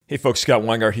Hey folks, Scott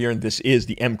Weingart here, and this is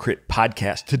the EMCrit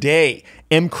podcast. Today,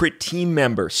 EMCrit team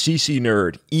member, CC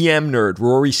nerd, EM nerd,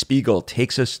 Rory Spiegel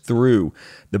takes us through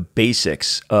the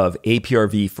basics of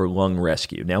APRV for lung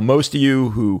rescue. Now, most of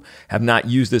you who have not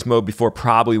used this mode before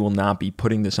probably will not be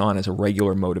putting this on as a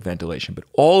regular mode of ventilation, but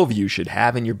all of you should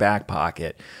have in your back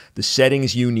pocket the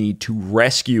settings you need to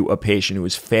rescue a patient who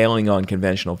is failing on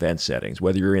conventional vent settings,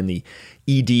 whether you're in the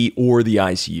ED or the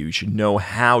ICU. You should know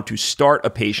how to start a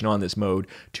patient on this mode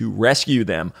to rescue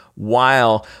them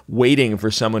while waiting for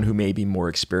someone who may be more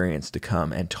experienced to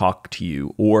come and talk to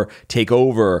you or take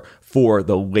over for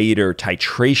the later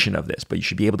titration of this. But you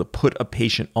should be able to put a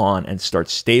patient on and start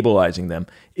stabilizing them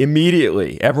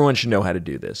immediately. Everyone should know how to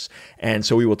do this. And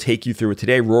so we will take you through it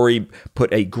today. Rory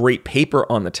put a great paper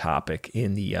on the topic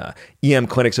in the EM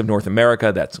Clinics of North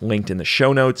America. That's linked in the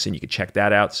show notes, and you can check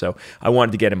that out. So I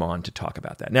wanted to get him on to talk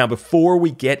about that. Now, before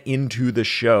we get into the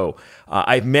show,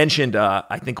 I've mentioned,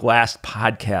 I think last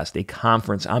podcast, a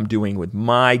conference I'm doing with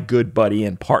my good buddy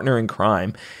and partner in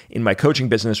crime in my coaching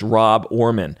business, Rob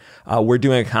Orman. We're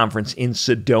doing a conference in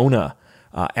Sedona,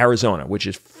 Arizona, which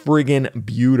is friggin'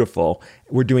 beautiful.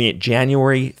 We're doing it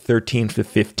January 13th to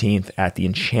 15th at the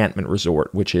Enchantment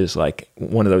Resort, which is like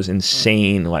one of those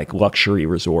insane like luxury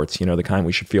resorts, you know, the kind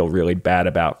we should feel really bad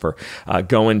about for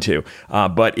going to.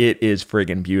 But it is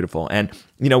friggin' beautiful. And,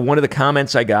 you know, one of the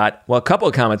comments I got, well, a couple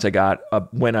of comments I got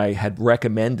when I had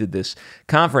recommended this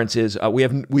conference is we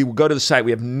go to the site.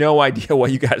 We have no idea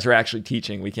what you guys are actually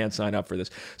teaching. We can't sign up for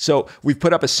this. So we've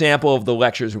put up a sample of the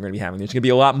lectures we're going to be having. There's going to be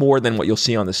a lot more than what you'll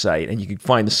see on the site, and you can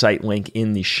find the site link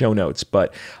in the show notes. But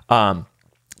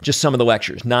just some of the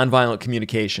lectures: nonviolent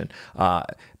communication,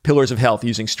 pillars of health,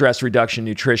 using stress reduction,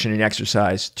 nutrition, and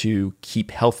exercise to keep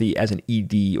healthy as an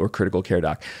ED or critical care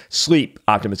doc. Sleep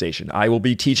optimization. I will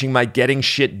be teaching my Getting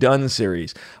Shit Done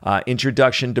series,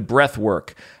 introduction to breath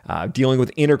work, dealing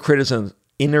with inner criticism,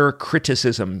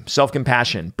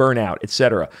 self-compassion, burnout,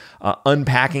 etc.,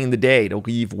 unpacking the day to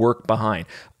leave work behind.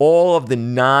 All of the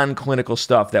non-clinical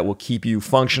stuff that will keep you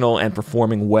functional and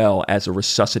performing well as a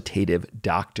resuscitative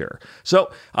doctor.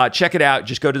 So check it out.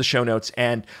 Just go to the show notes.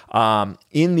 And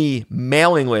in the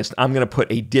mailing list, I'm going to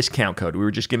put a discount code. We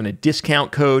were just given a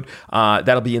discount code.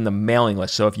 That'll be in the mailing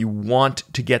list. So if you want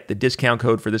to get the discount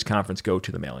code for this conference, go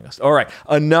to the mailing list. All right,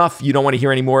 enough. You don't want to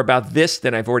hear any more about this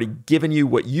than I've already given you.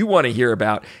 What you want to hear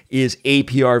about is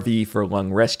APRV for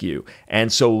lung rescue.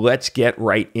 And so let's get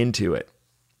right into it.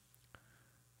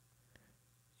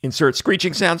 Insert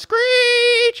screeching sound,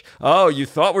 screech. Oh, you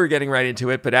thought we were getting right into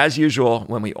it, but as usual,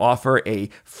 when we offer a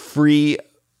free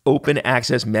open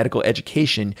access medical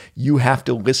education, you have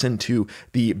to listen to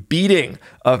the beating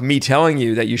of me telling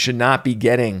you that you should not be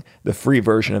getting the free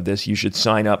version of this. You should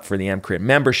sign up for the EMCrit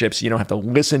membership so you don't have to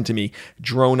listen to me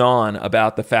drone on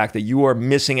about the fact that you are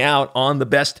missing out on the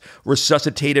best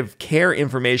resuscitative care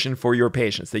information for your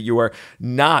patients, that you are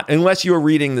not, unless you are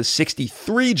reading the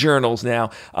 63 journals now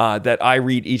that I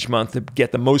read each month to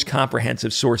get the most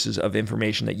comprehensive sources of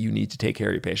information that you need to take care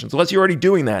of your patients. Unless you're already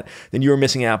doing that, then you're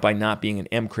missing out by not being an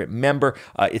EMCrit member.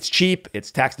 It's cheap, it's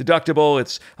tax deductible,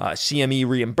 it's CME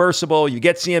reimbursable. You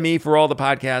get CME for all the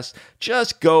podcasts.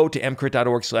 Just go to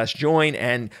emcrit.org/join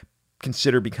and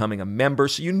consider becoming a member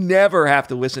so you never have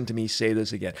to listen to me say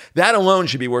this again. That alone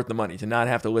should be worth the money, to not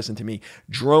have to listen to me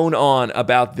drone on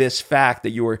about this fact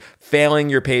that you are failing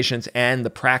your patients and the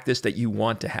practice that you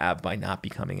want to have by not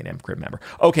becoming an EMCrit member.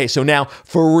 Okay, so now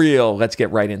for real, let's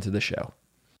get right into the show.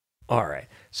 All right,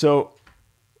 so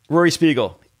Rory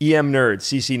Spiegel, EM nerd,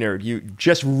 CC nerd, you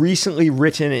just recently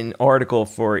written an article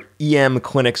for EM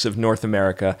Clinics of North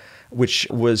America, which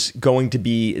was going to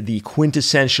be the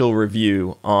quintessential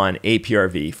review on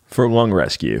APRV for lung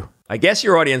rescue. I guess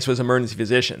your audience was emergency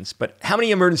physicians, but how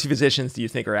many emergency physicians do you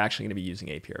think are actually going to be using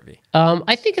APRV?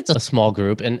 I think it's a small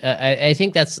group, and I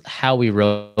think that's how we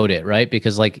wrote it, right?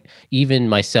 Because like even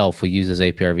myself, who uses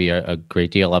APRV a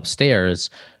great deal upstairs,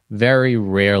 very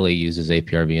rarely uses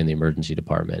APRV in the emergency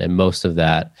department. And most of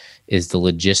that is the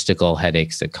logistical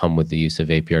headaches that come with the use of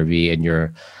APRV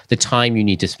and the time you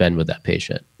need to spend with that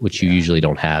patient, which you usually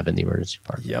don't have in the emergency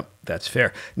department. Yep, that's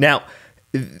fair. Now,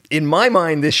 in my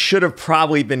mind, this should have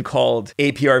probably been called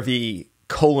APRV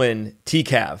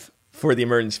TCAV for the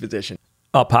emergency physician.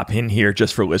 I'll pop in here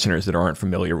just for listeners that aren't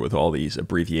familiar with all these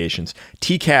abbreviations.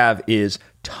 TCAV is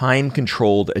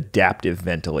time-controlled adaptive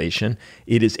ventilation.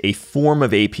 It is a form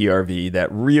of APRV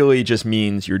that really just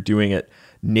means you're doing it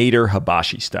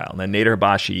Nader-Habashi style. Now,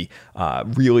 Nader-Habashi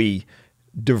really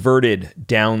diverted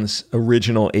Downs'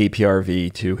 original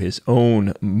APRV to his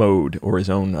own mode or his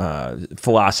own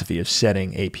philosophy of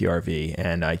setting APRV.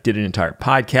 And I did an entire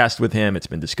podcast with him. It's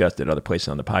been discussed at other places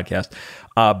on the podcast.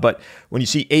 But when you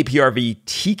see APRV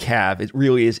TCAV, it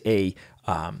really is a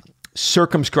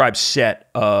circumscribed set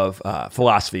of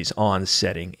philosophies on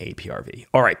setting APRV.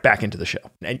 All right, back into the show.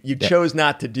 And you chose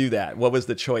not to do that. What was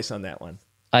the choice on that one?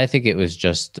 I think it was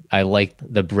just, I liked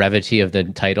the brevity of the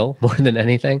title more than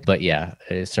anything. But yeah,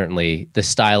 certainly the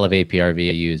style of APRV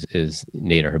I use is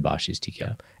Nader Hibashi's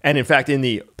TCAV. And in fact, in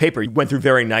the paper, you went through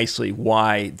very nicely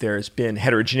why there's been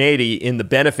heterogeneity in the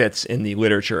benefits in the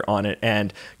literature on it.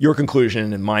 And your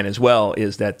conclusion, and mine as well,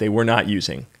 is that they were not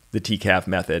using the TCAV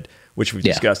method, which we've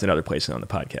discussed in other places on the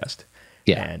podcast.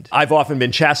 Yeah. And I've often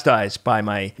been chastised by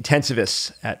my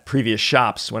intensivists at previous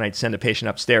shops when I'd send a patient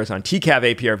upstairs on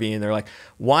TCAV APRV, and they're like,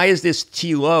 why is this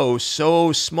T low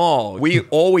so small? We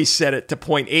always set it to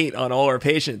 0.8 on all our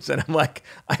patients. And I'm like,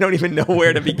 I don't even know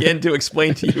where to begin to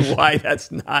explain to you why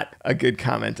that's not a good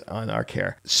comment on our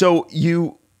care. So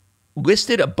you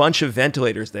listed a bunch of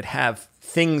ventilators that have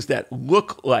things that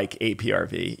look like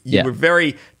APRV. You were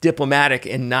very diplomatic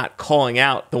in not calling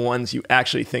out the ones you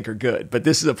actually think are good. But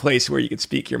this is a place where you could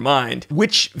speak your mind.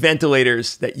 Which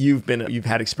ventilators that you've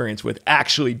had experience with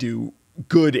actually do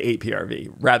good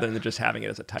APRV rather than just having it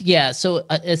as a type? Yeah. So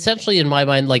essentially, in my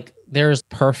mind, like there's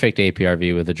perfect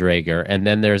APRV with a Draeger, and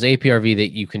then there's APRV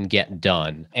that you can get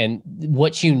done. And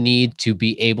what you need to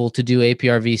be able to do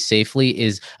APRV safely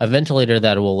is a ventilator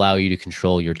that will allow you to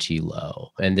control your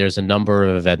T-low. And there's a number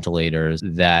of ventilators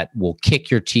that will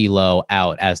kick your T-low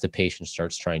out as the patient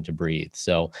starts trying to breathe.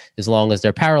 So as long as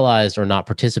they're paralyzed or not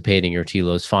participating, your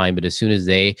T-low is fine. But as soon as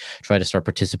they try to start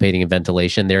participating in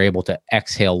ventilation, they're able to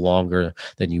exhale longer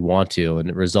than you want to. And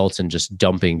it results in just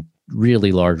dumping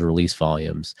really large release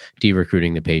volumes,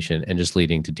 de-recruiting the patient, and just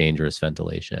leading to dangerous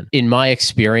ventilation. In my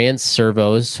experience,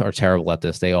 servos are terrible at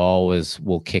this. They always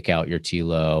will kick out your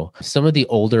T-low. Some of the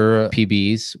older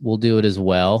PBs will do it as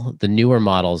well. The newer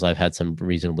models I've had some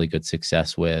reasonably good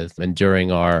success with. And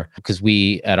because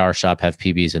we at our shop have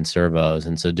PBs and servos,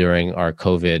 and so during our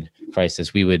COVID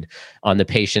crisis, we would, on the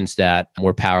patients that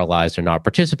were paralyzed or not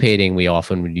participating, we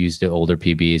often would use the older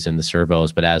PBs and the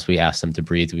servos, but as we asked them to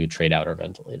breathe, we would trade out our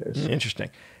ventilators. Interesting.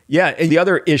 Yeah, and the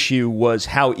other issue was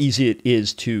how easy it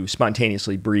is to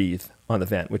spontaneously breathe on the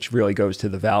vent, which really goes to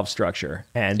the valve structure.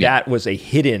 And that was a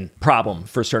hidden problem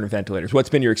for certain ventilators. What's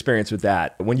been your experience with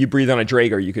that? When you breathe on a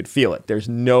Draeger, you could feel it. There's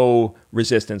no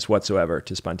resistance whatsoever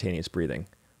to spontaneous breathing.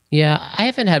 Yeah, I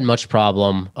haven't had much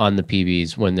problem on the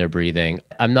PBs when they're breathing.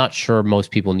 I'm not sure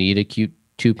most people need acute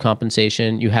tube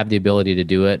compensation. You have the ability to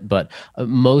do it, but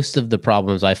most of the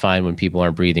problems I find when people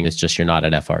aren't breathing is just you're not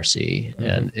at FRC.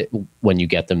 Mm-hmm. And when you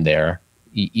get them there,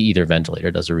 either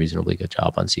ventilator does a reasonably good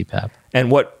job on CPAP.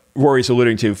 And what Rory's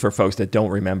alluding to, for folks that don't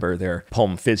remember their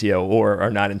pulm physio or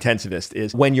are not intensivist,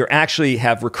 is when you actually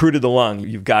have recruited the lung,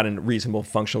 you've got a reasonable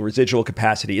functional residual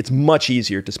capacity, it's much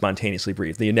easier to spontaneously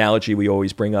breathe. The analogy we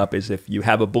always bring up is if you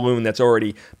have a balloon that's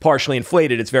already partially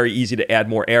inflated, it's very easy to add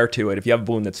more air to it. If you have a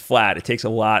balloon that's flat, it takes a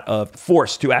lot of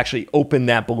force to actually open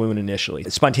that balloon initially.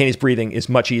 Spontaneous breathing is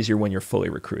much easier when you're fully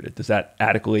recruited. Does that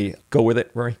adequately go with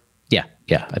it, Rory? Yeah,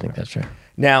 I think that's true.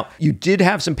 Now, you did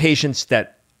have some patients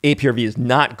that APRV is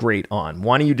not great on.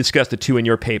 Why don't you discuss the two in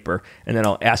your paper, and then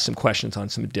I'll ask some questions on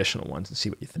some additional ones and see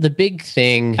what you think. The big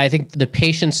thing, I think the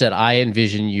patients that I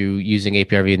envision you using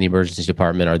APRV in the emergency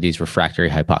department are these refractory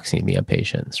hypoxemia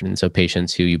patients. And so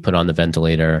patients who you put on the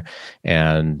ventilator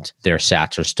and their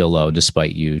sats are still low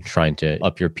despite you trying to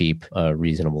up your PEEP a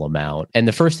reasonable amount. And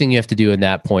the first thing you have to do in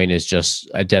that point is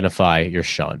just identify your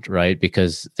shunt, right?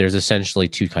 Because there's essentially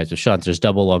two types of shunts. There's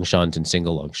double lung shunt and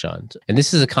single lung shunt. And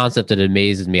this is a concept that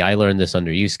amazes me. I learned this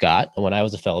under you, Scott, when I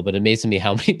was a fellow, but it amazes me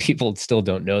how many people still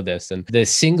don't know this. And the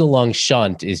single lung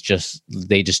shunt is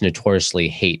they just notoriously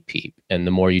hate PEEP. And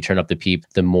the more you turn up the PEEP,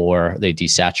 the more they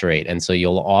desaturate. And so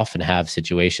you'll often have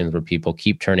situations where people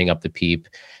keep turning up the PEEP,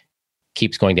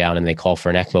 keeps going down, and they call for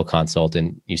an ECMO consult,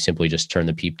 and you simply just turn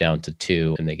the PEEP down to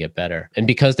 2 and they get better. And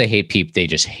because they hate PEEP, they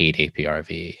just hate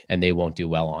APRV and they won't do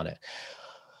well on it.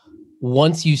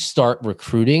 Once you start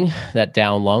recruiting that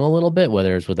down lung a little bit,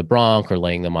 whether it's with a bronch or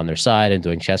laying them on their side and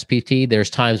doing chest PT, there's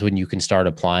times when you can start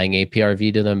applying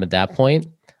APRV to them at that point.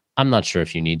 I'm not sure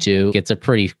if you need to. It's a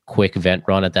pretty quick vent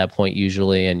run at that point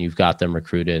usually, and you've got them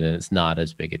recruited and it's not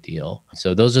as big a deal.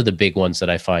 So those are the big ones that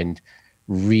I find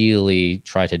really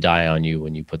try to die on you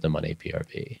when you put them on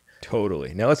APRV.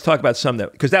 Totally. Now let's talk about some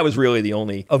because that was really the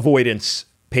only avoidance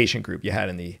patient group you had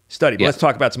in the study. But let's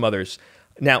talk about some others.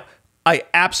 Now, I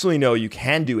absolutely know you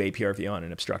can do APRV on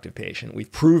an obstructive patient.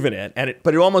 We've proven it,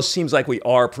 but it almost seems like we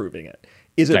are proving it.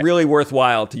 Is it Right. really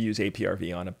worthwhile to use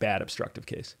APRV on a bad obstructive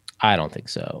case? I don't think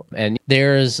so. And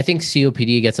I think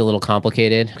COPD gets a little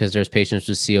complicated because there's patients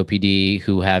with COPD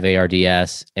who have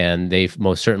ARDS and they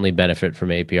most certainly benefit from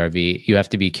APRV. You have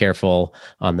to be careful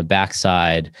on the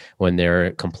backside when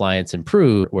their compliance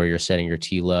improved where you're setting your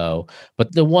T low.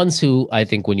 But the ones who I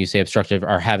think when you say obstructive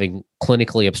are having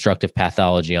clinically obstructive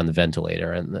pathology on the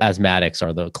ventilator, and the asthmatics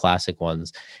are the classic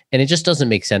ones. And it just doesn't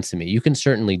make sense to me. You can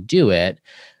certainly do it,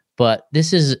 but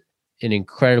this is an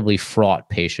incredibly fraught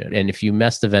patient. And if you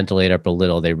mess the ventilator up a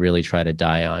little, they really try to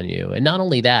die on you. And not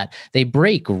only that, they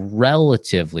break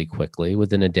relatively quickly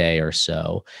within a day or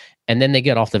so. And then they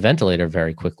get off the ventilator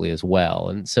very quickly as well.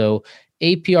 And so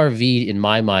APRV, in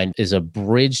my mind, is a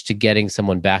bridge to getting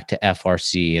someone back to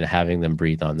FRC and having them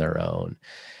breathe on their own.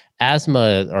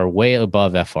 Asthma are way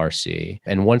above FRC.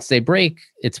 And once they break,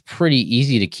 it's pretty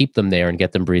easy to keep them there and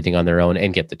get them breathing on their own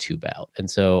and get the tube out.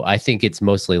 And so I think it's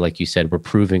mostly, like you said, we're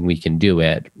proving we can do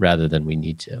it rather than we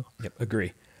need to. Yep,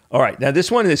 agree. All right. Now,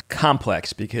 this one is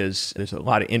complex because there's a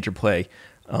lot of interplay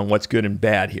on what's good and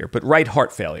bad here. But right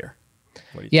heart failure.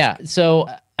 What do you think? So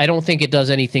I don't think it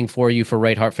does anything for you for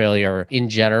right heart failure in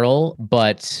general,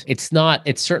 but it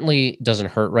certainly doesn't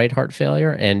hurt right heart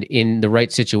failure. And in the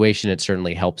right situation, it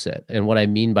certainly helps it. And what I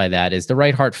mean by that is the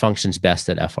right heart functions best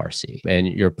at FRC, and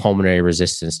your pulmonary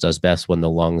resistance does best when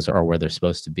the lungs are where they're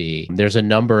supposed to be. There's a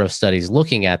number of studies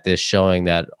looking at this showing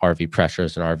that RV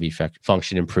pressures and RV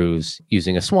function improves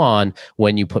using a swan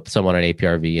when you put someone on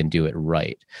APRV and do it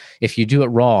right. If you do it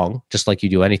wrong, just like you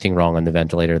do anything wrong on the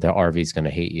ventilator, the RV is going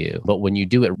to hate you. But when you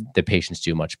do it, the patients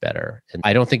do much better. And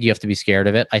I don't think you have to be scared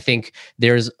of it. I think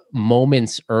there's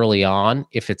moments early on,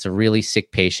 if it's a really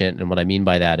sick patient, and what I mean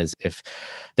by that is if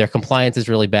their compliance is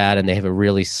really bad and they have a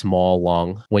really small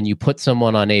lung, when you put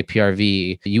someone on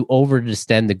APRV, you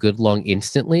overdistend the good lung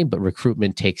instantly, but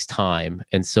recruitment takes time.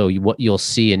 And so what you'll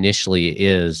see initially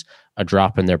is a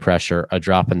drop in their pressure, a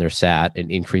drop in their SAT,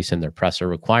 an increase in their pressure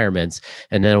requirements.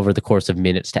 And then over the course of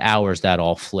minutes to hours, that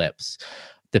all flips.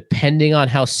 Depending on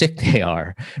how sick they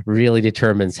are, really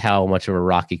determines how much of a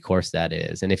rocky course that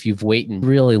is. And if you've waited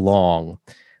really long,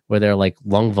 where their like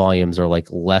lung volumes are like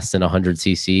less than 100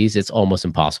 cc's, it's almost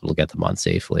impossible to get them on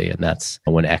safely. And that's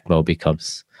when ECMO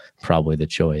becomes probably the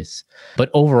choice. But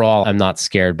overall, I'm not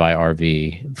scared by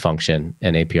RV function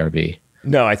and APRV.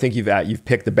 No, I think you've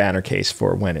picked the banner case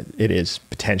for when it is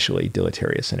potentially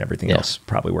deleterious, and everything else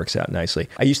probably works out nicely.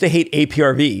 I used to hate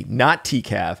APRV, not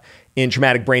TCAV, in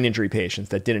traumatic brain injury patients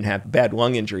that didn't have bad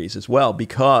lung injuries as well,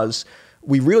 because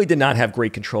we really did not have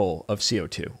great control of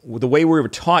CO2. The way we were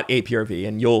taught APRV,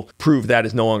 and you'll prove that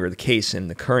is no longer the case in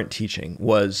the current teaching,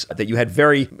 was that you had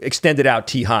very extended out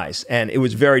T highs, and it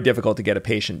was very difficult to get a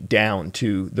patient down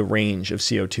to the range of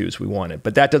CO2s we wanted.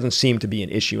 But that doesn't seem to be an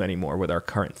issue anymore with our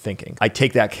current thinking. I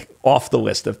take that off the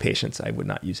list of patients I would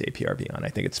not use APRV on. I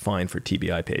think it's fine for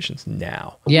TBI patients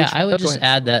now. Yeah, I would just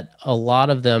add that a lot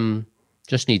of them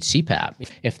just need CPAP.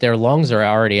 If their lungs are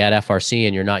already at FRC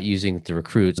and you're not using the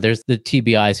recruits, there's the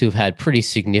TBIs who've had pretty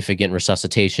significant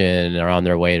resuscitation and are on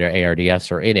their way to ARDS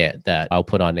or in it that I'll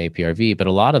put on APRV. But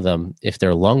a lot of them, if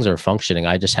their lungs are functioning,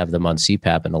 I just have them on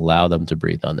CPAP and allow them to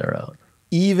breathe on their own.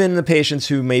 Even the patients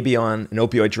who may be on an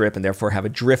opioid drip and therefore have a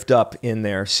drift up in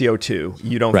their CO2,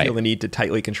 you don't feel the need to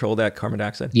tightly control that carbon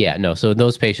dioxide? Yeah, no. So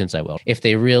those patients I will. If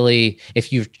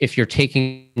you're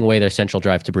taking away their central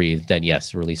drive to breathe, then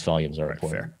yes, release volumes are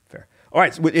important. Fair. All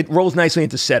right, so it rolls nicely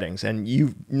into settings, and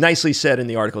you nicely said in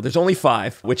the article, there's only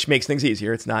 5, which makes things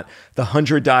easier. It's not the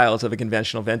 100 dials of a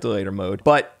conventional ventilator mode,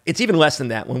 but it's even less than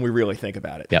that when we really think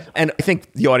about it. Yep. And I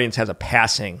think the audience has a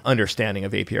passing understanding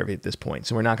of APRV at this point,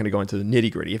 so we're not going to go into the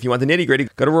nitty-gritty. If you want the nitty-gritty,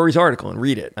 go to Rory's article and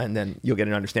read it, and then you'll get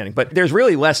an understanding. But there's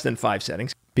really less than 5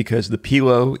 settings because the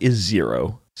PLO is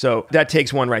 0. So that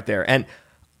takes one right there. And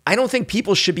I don't think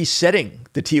people should be setting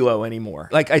the TLO anymore.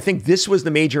 Like, I think this was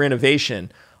the major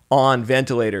innovation on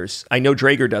ventilators. I know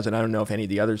Draeger does it. I don't know if any of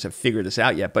the others have figured this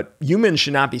out yet, but humans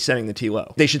should not be setting the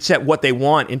T-low. They should set what they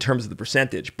want in terms of the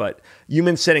percentage, but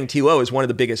humans setting T-low is one of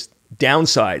the biggest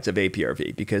downsides of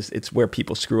APRV because it's where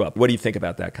people screw up. What do you think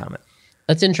about that comment?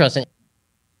 That's interesting.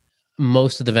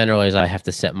 Most of the ventilators, I have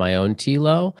to set my own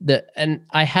T-low. And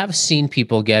I have seen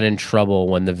people get in trouble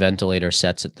when the ventilator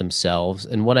sets it themselves.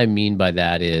 And what I mean by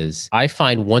that is I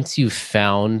find once you've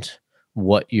found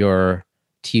what your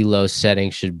T-low setting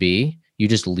should be, you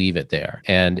just leave it there.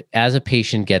 And as a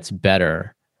patient gets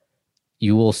better,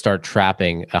 you will start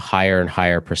trapping a higher and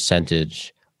higher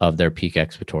percentage of their peak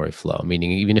expiratory flow.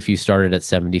 Meaning, even if you started at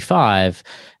 75,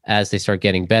 as they start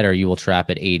getting better, you will trap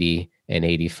at 80 and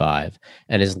 85.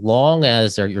 And as long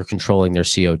as you're controlling their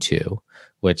CO2,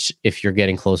 which if you're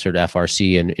getting closer to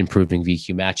FRC and improving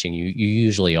VQ matching, you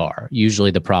usually are.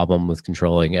 Usually the problem with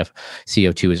controlling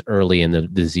CO2 is early in the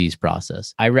disease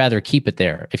process. I rather keep it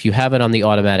there. If you have it on the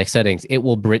automatic settings, it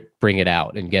will bring it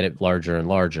out and get it larger and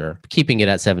larger, keeping it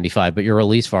at 75, but your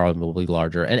release volume will be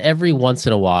larger. And every once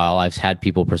in a while, I've had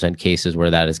people present cases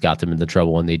where that has got them into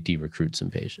trouble and they de-recruit some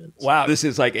patients. Wow, this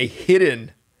is like a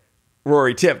hidden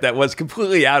Rory tip that was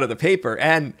completely out of the paper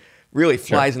and really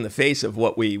flies in the face of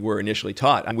what we were initially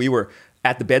taught. And we were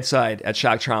at the bedside at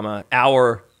shock trauma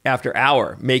hour after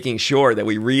hour, making sure that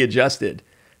we readjusted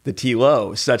the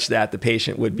T-low such that the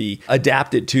patient would be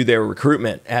adapted to their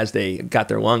recruitment as they got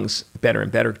their lungs better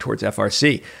and better towards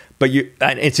FRC. But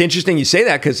and it's interesting you say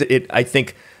that because it, I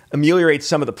think, ameliorates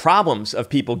some of the problems of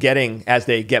people getting, as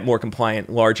they get more compliant,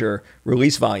 larger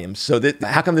release volumes. So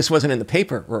how come this wasn't in the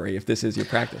paper, Rory, if this is your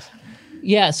practice?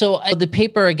 Yeah, so the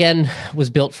paper, again, was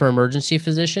built for emergency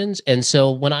physicians. And so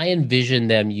when I envision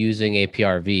them using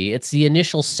APRV, it's the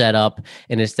initial setup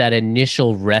and it's that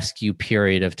initial rescue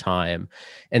period of time.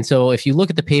 And so if you look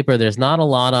at the paper, there's not a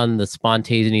lot on the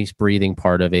spontaneous breathing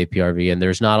part of APRV, and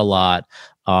there's not a lot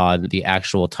on the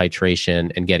actual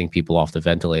titration and getting people off the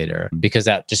ventilator, because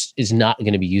that just is not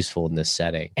going to be useful in this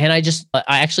setting. And I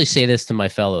actually say this to my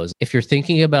fellows: if you're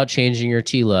thinking about changing your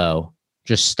T-low,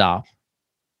 just stop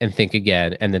and think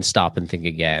again, and then stop and think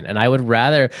again. And I would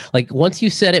rather, like, once you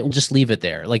set it, just leave it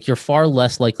there. Like, you're far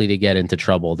less likely to get into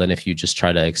trouble than if you just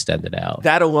try to extend it out.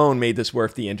 That alone made this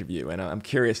worth the interview. And I'm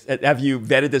curious, have you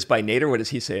vetted this by Nader? What does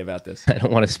he say about this? I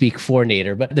don't want to speak for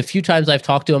Nader, but the few times I've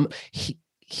talked to him,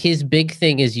 his big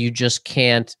thing is you just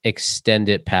can't extend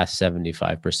it past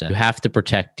 75%. You have to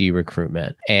protect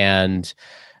de-recruitment. And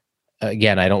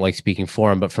again, I don't like speaking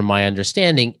for him, but from my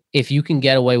understanding, if you can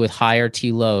get away with higher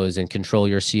T-lows and control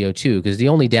your CO2, because the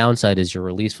only downside is your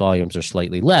release volumes are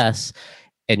slightly less,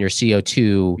 and your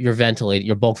CO2,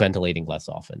 you're bulk ventilating less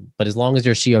often. But as long as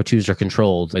your CO2s are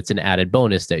controlled, it's an added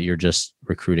bonus that you're just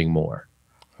recruiting more.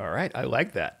 All right, I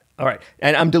like that. All right.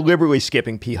 And I'm deliberately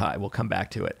skipping P-high. We'll come back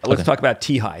to it. Let's talk about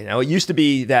T-high. Now, it used to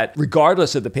be that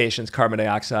regardless of the patient's carbon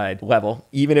dioxide level,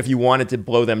 even if you wanted to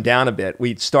blow them down a bit,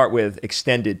 we'd start with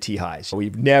extended T-highs. So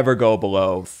we'd never go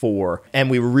below 4.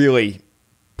 And we really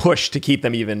push to keep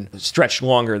them even stretched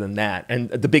longer than that. And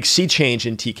the big sea change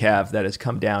in TCAV that has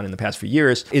come down in the past few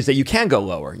years is that you can go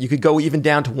lower. You could go even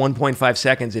down to 1.5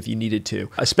 seconds if you needed to,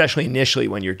 especially initially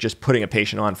when you're just putting a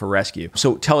patient on for rescue.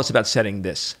 So tell us about setting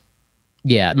this.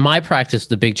 Yeah, my practice,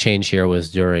 the big change here was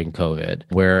during COVID,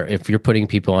 where if you're putting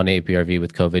people on APRV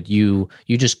with COVID, you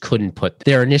just couldn't put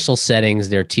their initial settings,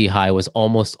 their T-high was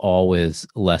almost always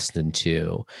less than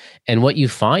 2. And what you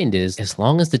find is, as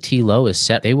long as the T-low is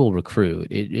set, they will recruit.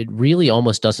 It really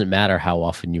almost doesn't matter how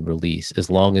often you release, as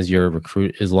long as you're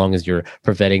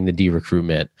preventing the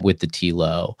de-recruitment with the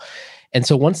T-low. And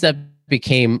so once that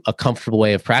became a comfortable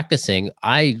way of practicing,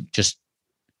 I just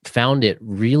found it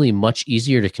really much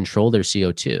easier to control their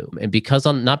CO2.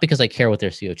 And not because I care what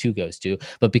their CO2 goes to,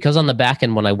 but because on the back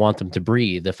end, when I want them to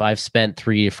breathe, if I've spent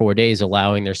 3 or 4 days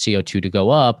allowing their CO2 to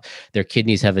go up, their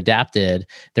kidneys have adapted,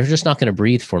 they're just not going to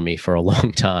breathe for me for a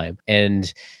long time.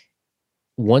 And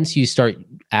once you start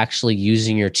actually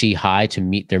using your T-high to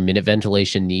meet their minute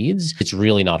ventilation needs, it's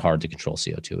really not hard to control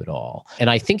CO2 at all. And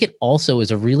I think it also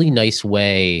is a really nice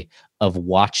way of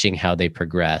watching how they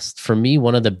progress. For me,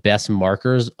 one of the best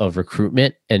markers of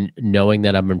recruitment and knowing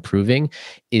that I'm improving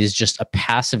is just a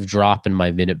passive drop in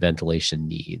my minute ventilation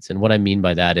needs. And what I mean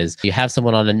by that is you have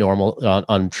someone on a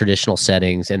on traditional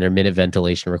settings and their minute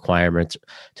ventilation requirements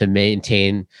to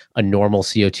maintain a normal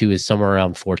CO2 is somewhere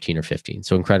around 14 or 15,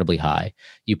 so incredibly high.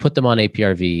 You put them on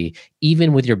APRV,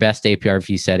 even with your best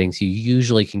APRV settings, you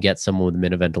usually can get someone with a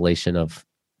minute ventilation of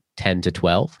 10 to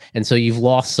 12. And so you've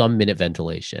lost some minute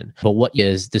ventilation. But what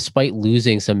is, despite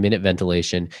losing some minute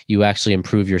ventilation, you actually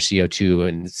improve your CO2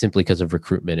 and simply because of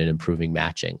recruitment and improving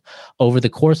matching. Over the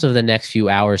course of the next few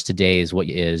hours to days, what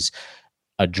is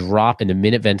a drop in the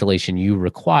minute ventilation you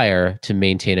require to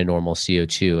maintain a normal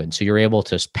CO2. And so you're able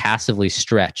to passively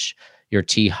stretch your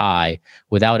T-high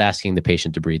without asking the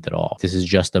patient to breathe at all. This is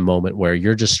just a moment where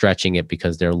you're just stretching it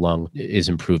because their lung is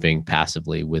improving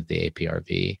passively with the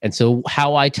APRV. And so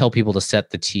how I tell people to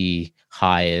set the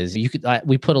T-high is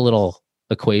we put a little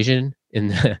equation in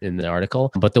the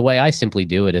article, but the way I simply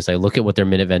do it is I look at what their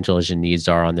minute ventilation needs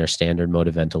are on their standard mode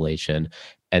of ventilation,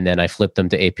 and then I flip them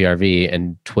to APRV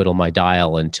and twiddle my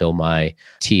dial until my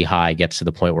T-high gets to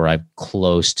the point where I'm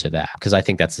close to that. Because I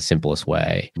think that's the simplest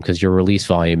way, because your release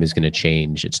volume is going to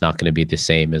change. It's not going to be the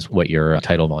same as what your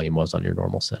tidal volume was on your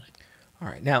normal setting. All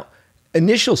right. Now,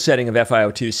 initial setting of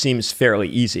FiO2 seems fairly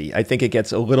easy. I think it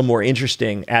gets a little more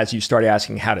interesting as you start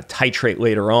asking how to titrate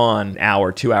later on, an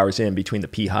hour, 2 hours in between the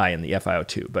P high and the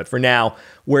FiO2. But for now,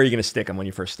 where are you going to stick them when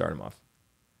you first start them off?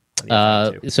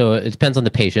 So it depends on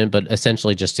the patient, but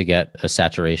essentially just to get a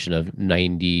saturation of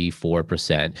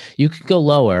 94%. You could go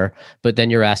lower, but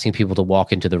then you're asking people to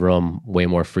walk into the room way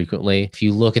more frequently. If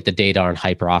you look at the data on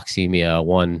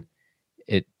hyperoxemia,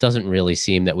 it doesn't really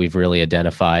seem that we've really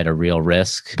identified a real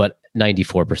risk, but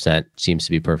 94% seems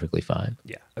to be perfectly fine.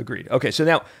 Yeah, agreed. Okay, so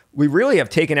now we really have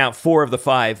taken out 4 of the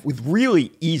 5 with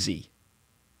really easy,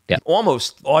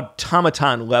 almost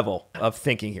automaton level of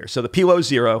thinking here. So the P low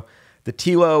 0, the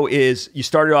T low is you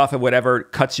started off at whatever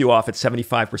cuts you off at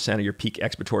 75% of your peak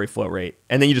expiratory flow rate,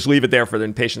 and then you just leave it there for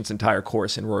the patient's entire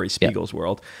course in Rory Spiegel's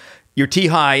world. Your T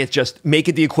high is just make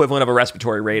it the equivalent of a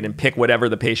respiratory rate and pick whatever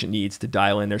the patient needs to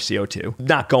dial in their CO2.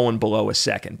 Not going below a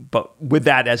second, but with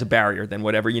that as a barrier, then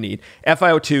whatever you need.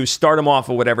 FiO2, start them off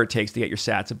at whatever it takes to get your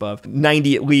sats above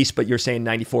 90 at least, but you're saying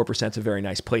 94% is a very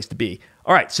nice place to be.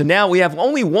 All right, so now we have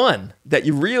only one that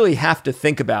you really have to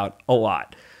think about a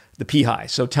lot, the P high.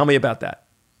 So tell me about that.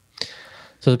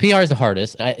 So the PR is the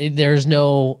hardest. I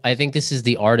think this is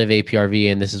the art of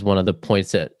APRV, and this is one of the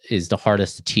points that is the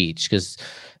hardest to teach because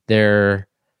there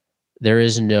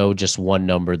is no just one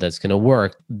number that's going to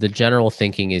work. The general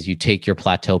thinking is you take your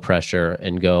plateau pressure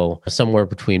and go somewhere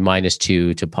between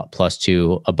 -2 to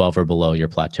 +2 above or below your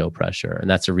plateau pressure. And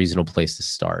that's a reasonable place to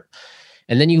start.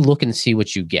 And then you look and see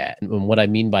what you get. And what I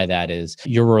mean by that is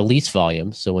your release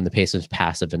volume. So when the patient's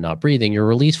passive and not breathing, your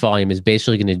release volume is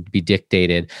basically going to be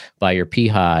dictated by your P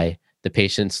high, the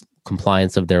patient's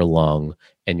compliance of their lung,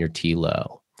 and your T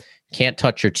low. Can't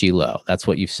touch your T low. That's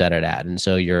what you've set it at. And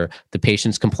so the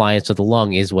patient's compliance with the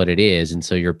lung is what it is. And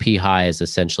so your P high is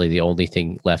essentially the only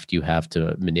thing left you have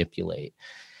to manipulate.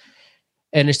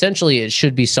 And essentially it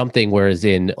should be something where it's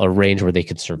in a range where they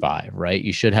could survive, right?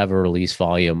 You should have a release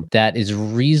volume that is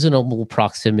reasonable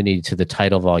proximity to the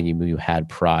tidal volume you had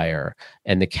prior.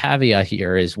 And the caveat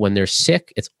here is when they're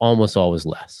sick, it's almost always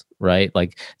less, right?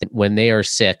 Like when they are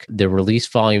sick, the release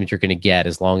volume you're going to get,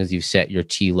 as long as you set your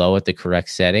T low at the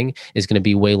correct setting, is going to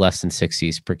be way less than 6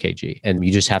 Cs per kg. And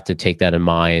you just have to take that in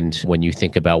mind when you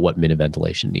think about what minute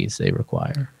ventilation needs they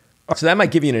require. So that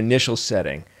might give you an initial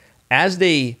setting. As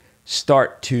they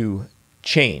start to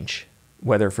change,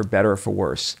 whether for better or for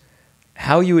worse,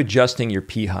 how are you adjusting your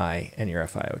P high and your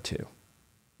FiO2?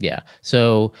 Yeah.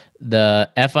 So the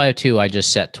FiO2 I just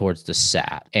set towards the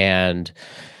SAT. And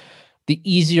the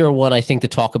easier one I think to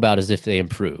talk about is if they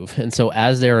improve. And so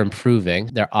as they're improving,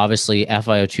 their obviously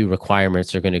FiO2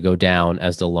 requirements are going to go down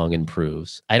as the lung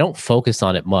improves. I don't focus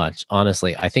on it much,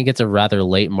 honestly. I think it's a rather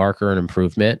late marker and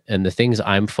improvement. And the things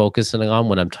I'm focusing on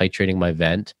when I'm titrating my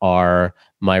vent are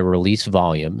my release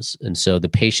volumes. And so the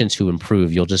patients who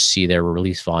improve, you'll just see their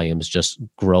release volumes just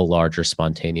grow larger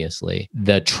spontaneously.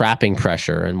 The trapping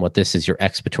pressure, and what this is, your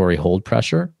expiratory hold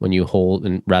pressure. When you hold,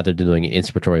 and rather than doing an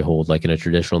inspiratory hold like in a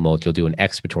traditional mode, you'll do an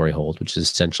expiratory hold, which is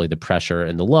essentially the pressure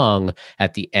in the lung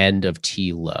at the end of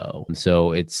T low. And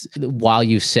so it's while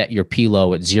you set your P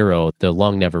low at 0, the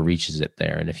lung never reaches it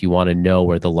there. And if you want to know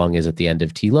where the lung is at the end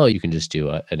of T low, you can just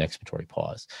do an expiratory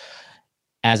pause.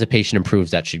 As a patient improves,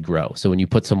 that should grow. So when you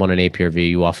put someone on APRV,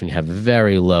 you often have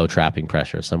very low trapping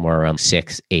pressure, somewhere around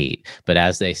 6, 8. But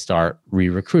as they start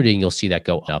re-recruiting, you'll see that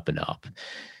go up and up.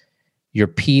 Your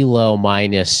P low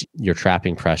minus your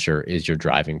trapping pressure is your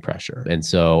driving pressure. And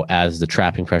so as the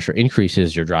trapping pressure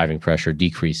increases, your driving pressure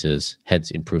decreases, hence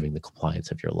improving the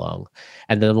compliance of your lung.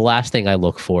 And then the last thing I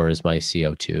look for is my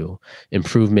CO2.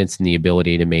 Improvements in the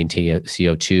ability to maintain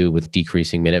CO2 with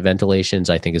decreasing minute ventilations,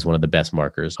 I think is one of the best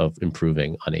markers of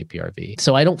improving on APRV.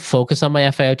 So I don't focus on my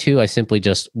FiO2. I simply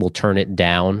just will turn it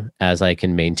down as I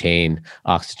can maintain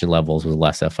oxygen levels with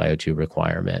less FiO2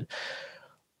 requirement.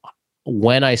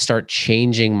 When I start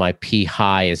changing my P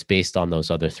high is based on those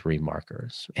other 3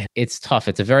 markers. It's tough.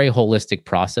 It's a very holistic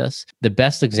process. The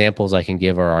best examples I can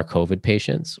give are our COVID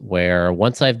patients, where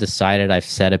once I've decided I've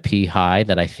set a P high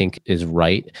that I think is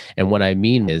right. And what I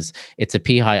mean is it's a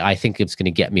P high I think it's going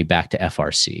to get me back to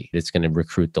FRC. It's going to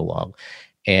recruit the lung.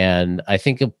 And I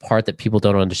think a part that people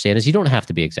don't understand is you don't have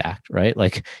to be exact, right?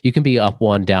 Like you can be up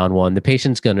 1, down 1. The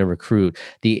patient's going to recruit.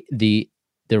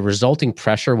 The resulting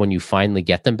pressure when you finally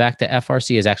get them back to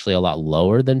FRC is actually a lot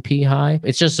lower than P high.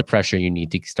 It's just the pressure you need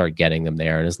to start getting them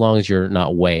there. And as long as you're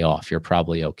not way off, you're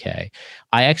probably okay.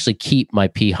 I actually keep my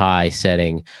P high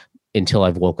setting until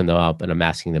I've woken them up and I'm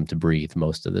asking them to breathe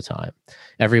most of the time.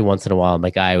 Every once in a while, I'm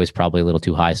like, I was probably a little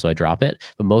too high, so I drop it.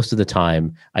 But most of the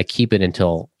time, I keep it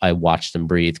until I watch them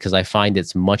breathe, because I find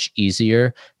it's much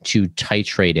easier to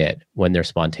titrate it when they're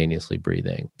spontaneously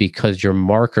breathing, because your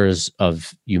markers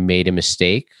of you made a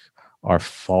mistake are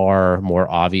far more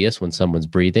obvious when someone's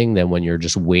breathing than when you're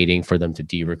just waiting for them to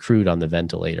de-recruit on the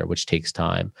ventilator, which takes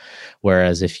time.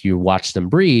 Whereas if you watch them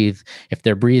breathe, if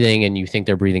they're breathing and you think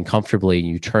they're breathing comfortably,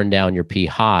 you turn down your P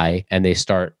high and they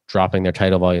start dropping their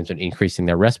tidal volumes and increasing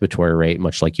their respiratory rate,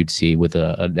 much like you'd see with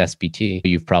an SBT,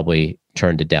 you've probably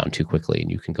turned it down too quickly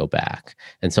and you can go back.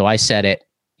 And so I set it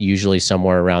usually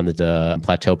somewhere around the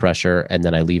plateau pressure, and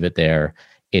then I leave it there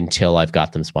until I've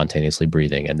got them spontaneously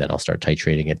breathing, and then I'll start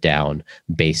titrating it down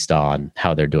based on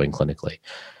how they're doing clinically.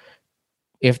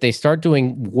 If they start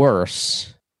doing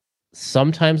worse,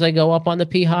 sometimes I go up on the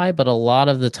P high, but a lot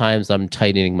of the times I'm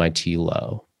tightening my T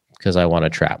low because I want to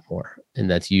trap more. And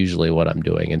that's usually what I'm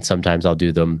doing. And sometimes I'll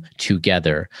do them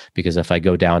together, because if I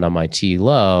go down on my T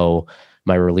low,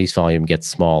 my release volume gets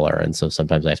smaller. And so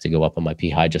sometimes I have to go up on my P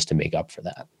high just to make up for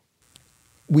that.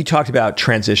 We talked about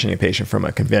transitioning a patient from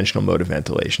a conventional mode of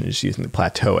ventilation, just using the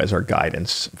plateau as our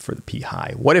guidance for the P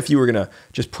high. What if you were going to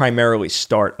just primarily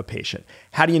start a patient?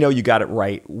 How do you know you got it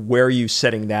right? Where are you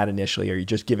setting that initially? Are you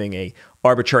just giving a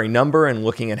arbitrary number and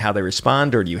looking at how they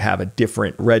respond, or do you have a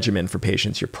different regimen for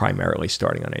patients you're primarily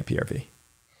starting on APRV?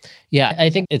 Yeah, I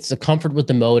think it's a comfort with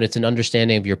the mode. It's an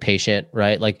understanding of your patient,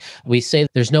 right? Like we say,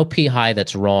 there's no P high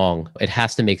that's wrong. It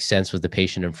has to make sense with the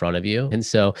patient in front of you. And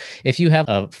so if you have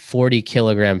a 40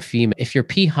 kilogram female, if your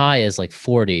P high is like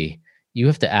 40, you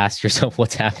have to ask yourself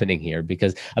what's happening here,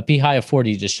 because a P high of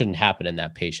 40 just shouldn't happen in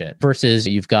that patient. Versus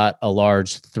you've got a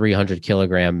large 300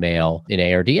 kilogram male in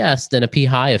ARDS, then a P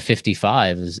high of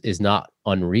 55 is not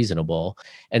unreasonable.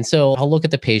 And so I'll look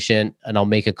at the patient and I'll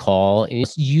make a call. And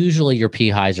usually your P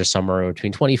highs are somewhere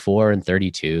between 24 and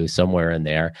 32, somewhere in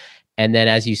there. And then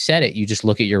as you set it, you just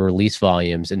look at your release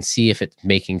volumes and see if it's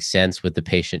making sense with the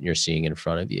patient you're seeing in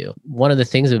front of you. One of the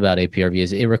things about APRV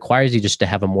is it requires you just to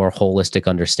have a more holistic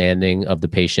understanding of the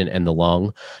patient and the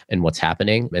lung and what's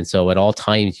happening. And so at all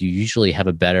times, you usually have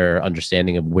a better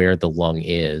understanding of where the lung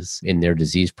is in their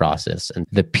disease process. And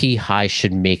the P high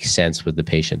should make sense with the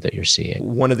patient that you're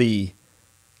seeing. One of the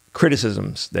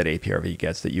criticisms that APRV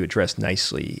gets that you address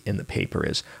nicely in the paper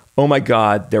is, oh my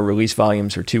God, their release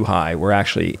volumes are too high. We're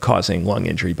actually causing lung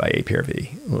injury by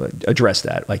APRV. Address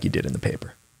that like you did in the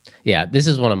paper. Yeah, this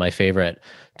is one of my favorite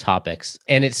topics.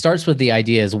 And it starts with the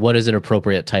idea is, what is an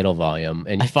appropriate tidal volume?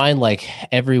 And I find like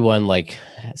everyone like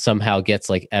somehow gets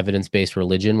like evidence-based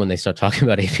religion when they start talking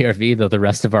about APRV, though the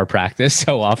rest of our practice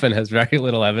so often has very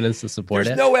little evidence to support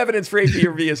There's it. no evidence for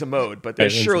APRV as a mode, but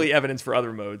there's surely evidence for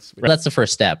other modes. That's the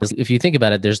first step. If you think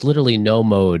about it, there's literally no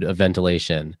mode of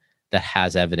ventilation that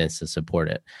has evidence to support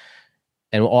it.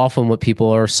 And often what people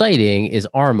are citing is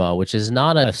ARMA, which is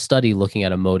not a study looking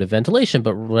at a mode of ventilation,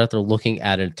 but rather looking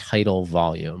at a tidal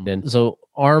volume. And so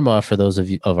ARMA, for those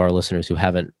of our listeners who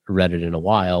haven't read it in a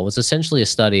while, was essentially a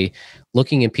study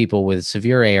looking at people with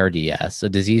severe ARDS, a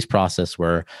disease process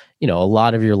where, a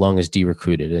lot of your lung is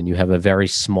de-recruited and you have a very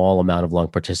small amount of lung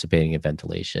participating in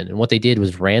ventilation. And what they did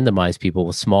was randomize people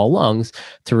with small lungs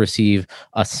to receive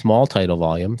a small tidal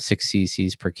volume, 6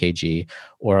 cc's per kg,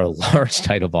 or a large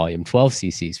tidal volume, 12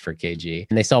 cc's per kg.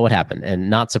 And they saw what happened.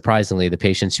 And not surprisingly, the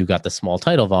patients who got the small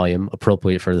tidal volume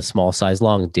appropriate for the small size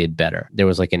lung did better. There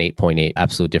was like an 8.8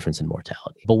 absolute difference in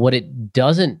mortality. But what it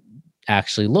doesn't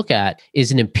actually look at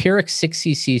is an empiric 6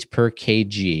 cc's per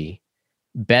kg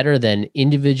better than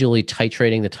individually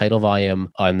titrating the tidal volume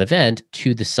on the vent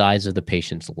to the size of the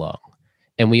patient's lung.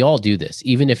 And we all do this.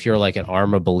 Even if you're like an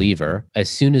ARMA believer, as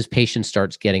soon as patient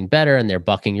starts getting better and they're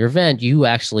bucking your vent, you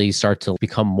actually start to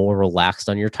become more relaxed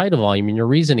on your tidal volume. And your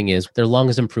reasoning is their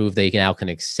lungs improve, they now can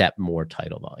accept more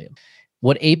tidal volume.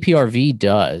 What APRV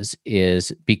does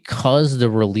is, because the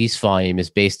release volume is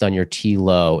based on your T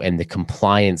low and the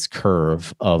compliance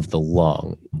curve of the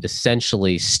lung,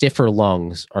 essentially stiffer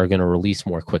lungs are going to release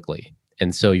more quickly.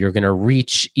 And so you're going to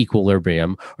reach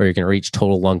equilibrium, or you're going to reach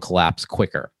total lung collapse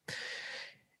quicker.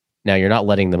 Now, you're not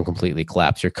letting them completely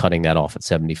collapse. You're cutting that off at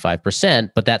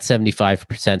 75%, but that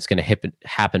 75% is going to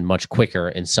happen much quicker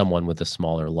in someone with a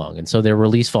smaller lung. And so their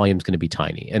release volume is going to be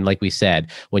tiny. And like we said,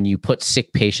 when you put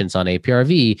sick patients on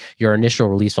APRV, your initial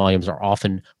release volumes are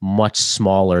often much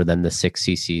smaller than the 6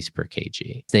 cc's per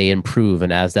kg. They improve,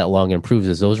 and as that lung improves,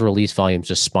 as those release volumes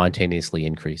just spontaneously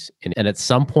increase. And at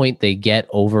some point, they get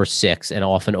over 6 and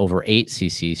often over 8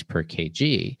 cc's per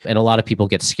kg. And a lot of people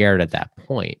get scared at that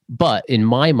point. But in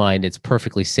my mind, it's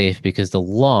perfectly safe because the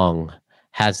lung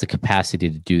has the capacity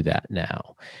to do that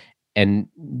now. And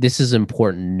this is an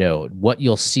important note. What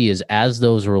you'll see is as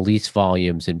those release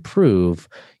volumes improve,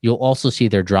 you'll also see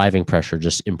their driving pressure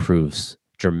just improves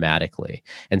dramatically.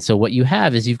 And so what you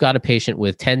have is you've got a patient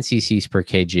with 10 cc's per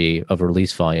kg of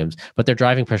release volumes, but their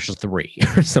driving pressure is 3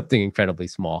 or something incredibly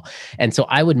small. And so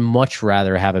I would much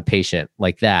rather have a patient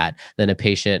like that than a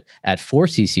patient at 4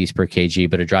 cc's per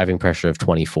kg, but a driving pressure of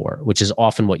 24, which is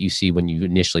often what you see when you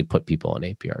initially put people on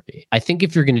APRV. I think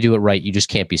if you're going to do it right, you just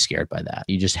can't be scared by that.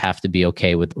 You just have to be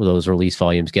okay with those release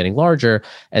volumes getting larger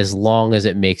as long as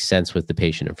it makes sense with the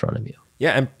patient in front of you.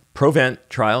 Yeah, and ProVent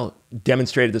trial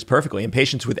demonstrated this perfectly in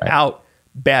patients without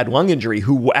bad lung injury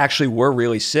who actually were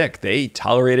really sick. They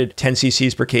tolerated 10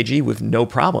 cc's per kg with no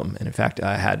problem. And in fact,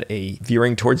 I had a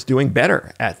veering towards doing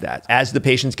better at that. As the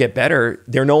patients get better,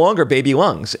 they're no longer baby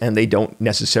lungs, and they don't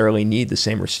necessarily need the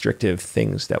same restrictive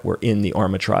things that were in the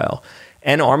ARMA trial.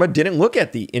 And ARMA didn't look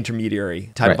at the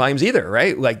intermediary type volumes either,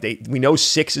 right? Like we know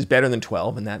 6 is better than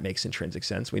 12, and that makes intrinsic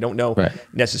sense. We don't know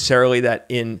necessarily that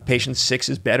in patients 6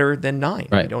 is better than 9.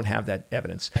 We don't have that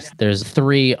evidence. There's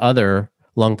 3 other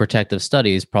lung protective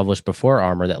studies published before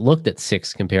ARMA that looked at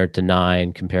 6 compared to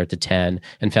 9, compared to 10,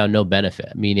 and found no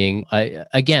benefit. Meaning,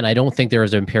 I don't think there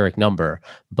is an empiric number,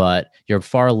 but you're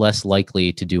far less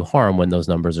likely to do harm when those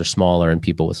numbers are smaller in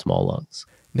people with small lungs.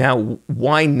 Now,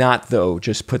 why not, though,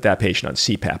 just put that patient on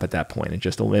CPAP at that point and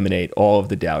just eliminate all of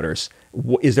the doubters?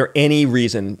 Is there any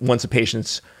reason, once a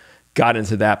patient's got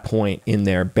into that point in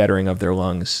their bettering of their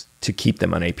lungs, to keep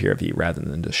them on APRV rather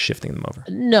than just shifting them over?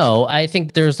 No, I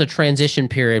think there's a transition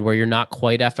period where you're not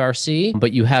quite FRC,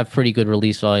 but you have pretty good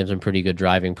release volumes and pretty good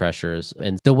driving pressures.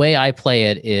 And the way I play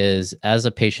it is, as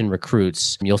a patient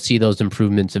recruits, you'll see those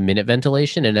improvements in minute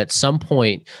ventilation. And at some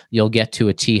point, you'll get to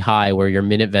a T high where your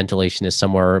minute ventilation is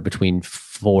somewhere between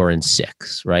 4 and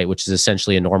 6, right? Which is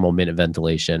essentially a normal minute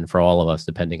ventilation for all of us,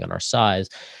 depending on our size.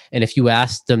 And if you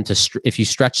ask them if you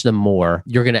stretch them more,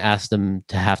 you're going to ask them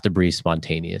to have to breathe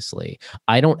spontaneously.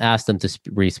 I don't ask them to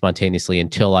breathe spontaneously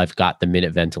until I've got the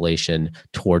minute ventilation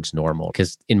towards normal,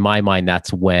 because in my mind,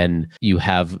 that's when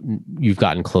you've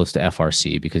gotten close to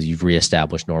FRC, because you've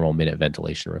reestablished normal minute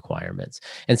ventilation requirements.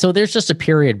 And so there's just a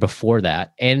period before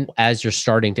that. And as you're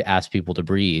starting to ask people to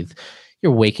breathe,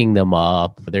 you're waking them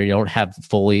up. They don't have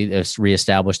fully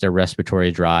reestablished their respiratory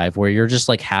drive, where you're just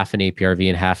like half in APRV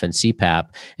and half in CPAP,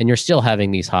 and you're still having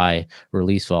these high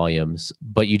release volumes,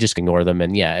 but you just ignore them.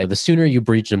 And yeah, the sooner you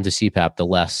breach them to CPAP, the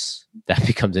less that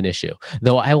becomes an issue.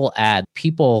 Though I will add,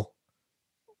 people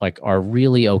are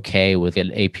really okay with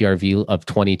an APRV of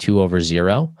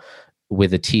 22/0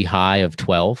 with a T high of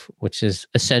 12, which is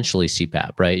essentially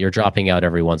CPAP, right? You're dropping out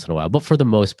every once in a while, but for the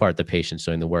most part, the patient's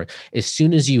doing the work. As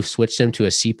soon as you switch them to a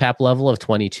CPAP level of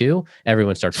 22,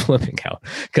 everyone starts flipping out,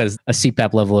 because a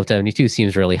CPAP level of 72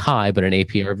 seems really high, but an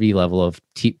APRV level of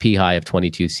P high of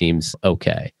 22 seems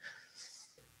okay.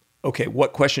 Okay,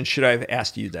 what question should I have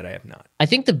asked you that I have not? I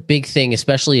think the big thing,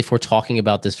 especially if we're talking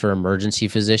about this for emergency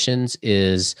physicians,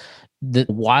 is that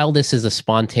while this is a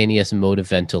spontaneous mode of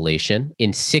ventilation,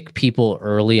 in sick people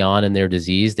early on in their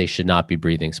disease, they should not be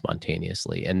breathing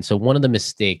spontaneously. And so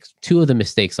two of the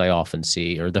mistakes I often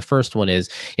see, or the first one is,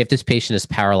 if this patient is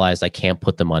paralyzed, I can't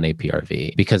put them on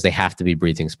APRV because they have to be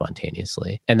breathing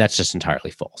spontaneously. And that's just entirely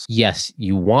false. Yes,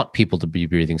 you want people to be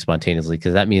breathing spontaneously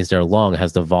because that means their lung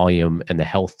has the volume and the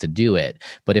health to do it.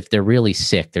 But if they're really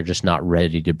sick, they're just not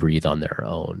ready to breathe on their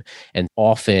own. And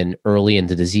often early in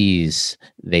the disease,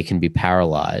 they can be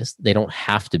paralyzed. They don't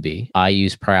have to be. I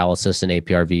use paralysis and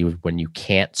APRV when you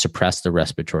can't suppress the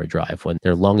respiratory drive, when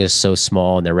their lung is so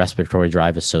small and their respiratory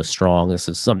drive is so strong. This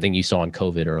is something you saw in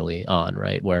COVID early on,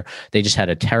 right? Where they just had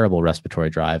a terrible respiratory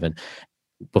drive, and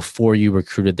before you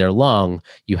recruited their lung,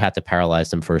 you had to paralyze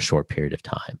them for a short period of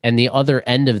time. And the other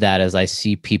end of that is I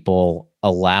see people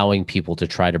allowing people to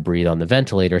try to breathe on the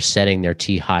ventilator, setting their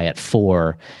T high at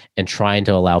 4 and trying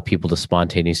to allow people to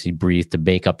spontaneously breathe to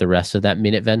make up the rest of that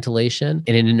minute ventilation.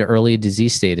 And in an early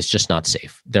disease state, it's just not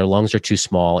safe. Their lungs are too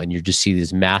small, and you just see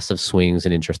these massive swings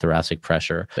in intrathoracic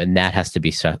pressure, and that has to be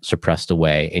suppressed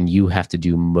away. And you have to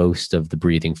do most of the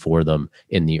breathing for them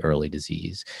in the early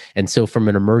disease. And so from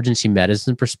an emergency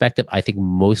medicine perspective, I think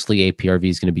mostly APRV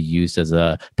is going to be used as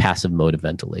a passive mode of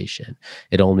ventilation.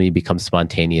 It only becomes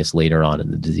spontaneous later on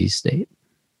in the disease state.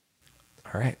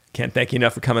 All right. Can't thank you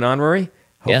enough for coming on, Rory.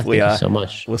 Hopefully, thank you so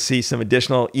much. We'll see some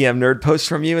additional EM Nerd posts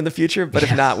from you in the future, but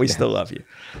if not, we still love you.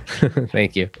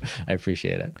 Thank you. I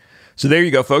appreciate it. So there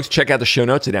you go, folks. Check out the show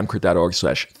notes at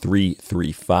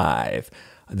emcrit.org/335.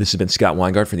 This has been Scott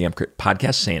Weingart for the EMCrit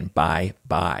podcast saying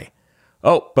bye-bye.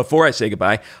 Oh, before I say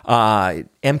goodbye,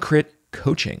 EMCrit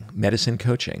coaching, medicine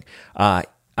coaching. I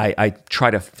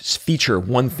try to feature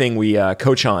one thing we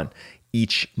coach on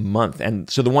each month. And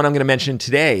so the one I'm going to mention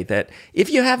today, that if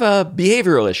you have a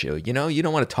behavioral issue, you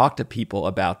don't want to talk to people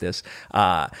about this,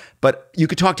 but you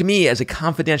could talk to me as a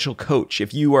confidential coach.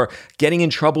 If you are getting in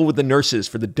trouble with the nurses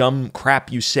for the dumb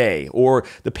crap you say, or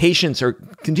the patients are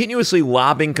continuously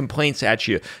lobbing complaints at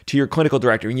you to your clinical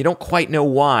director and you don't quite know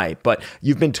why, but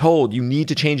you've been told you need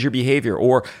to change your behavior,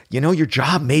 or your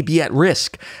job may be at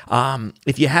risk.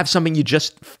 If you have something you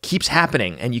just keeps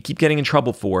happening and you keep getting in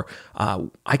trouble for,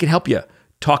 I can help you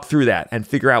talk through that and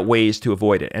figure out ways to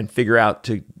avoid it and figure out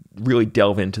to really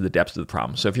delve into the depths of the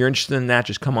problem. So if you're interested in that,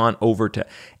 just come on over to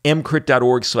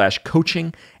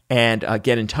emcrit.org/coaching and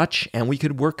get in touch, and we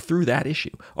could work through that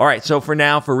issue. All right, so for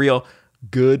now, for real,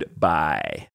 goodbye.